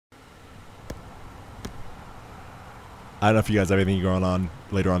I don't know if you guys have anything going on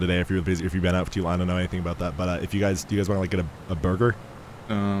later on today. If you're busy, if you've been out for too long, I don't know anything about that. But if you guys, do you guys want to like get a burger?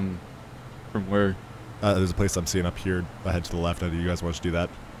 From where? There's a place I'm seeing up here ahead to the left. Do you guys want to do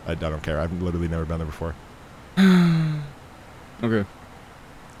that? I don't care. I've literally never been there before. Okay.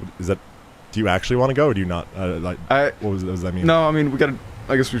 Is that? Do you actually want to go, or do you not? Like, what does that mean? No, I mean we gotta.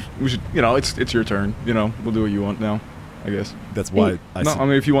 I guess we should. You know, it's your turn. You know, we'll do what you want now. I guess. That's why. I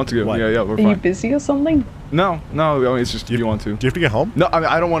mean, if you want to go, yeah, we're fine. Are you busy or something? No. I mean, it's just if you want to. Do you have to get home? No, I mean,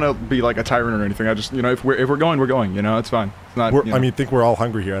 I don't want to be like a tyrant or anything. I just, you know, if we're going, we're going. You know, it's fine. It's not. I mean, I think we're all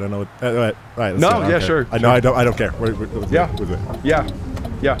hungry here. I don't know. Right. No, yeah, sure. I know. I don't care.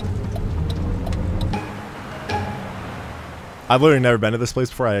 Yeah. I've literally never been to this place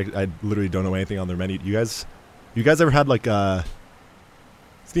before. I literally don't know anything on their menu. You guys ever had like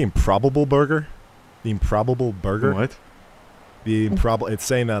it's the Improbable Burger? The Improbable Burger? What? The Improbable. It's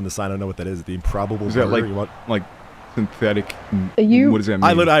saying that on the sign. I don't know what that is. The Improbable Burger. Is that like like synthetic? Are you? What does that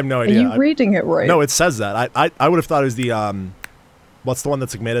mean? I have no idea. Are you reading it right? No, it says that. I would have thought it was the what's the one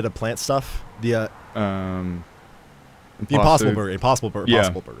that's like made out of plant stuff? The Impossible Burger. Impossible Burger.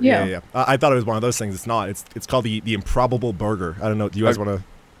 Yeah. I thought it was one of those things. It's not. It's called the Improbable Burger. I don't know. Do you guys want to?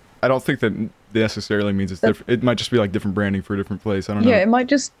 I don't think that necessarily means it's different. It might just be like different branding for a different place. I don't know. Yeah, it might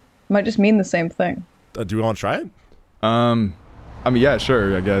just mean the same thing. Do we want to try it? I mean, yeah,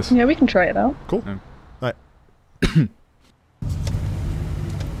 sure. I guess. Yeah, we can try it out. Cool. Yeah. All right.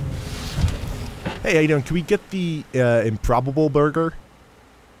 Hey, how you doing? Can we get the Improbable Burger?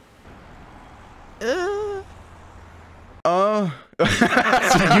 So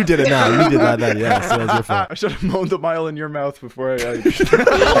you did it now. You did that then. Yeah, so that's your fault. I should have moaned a mile in your mouth before I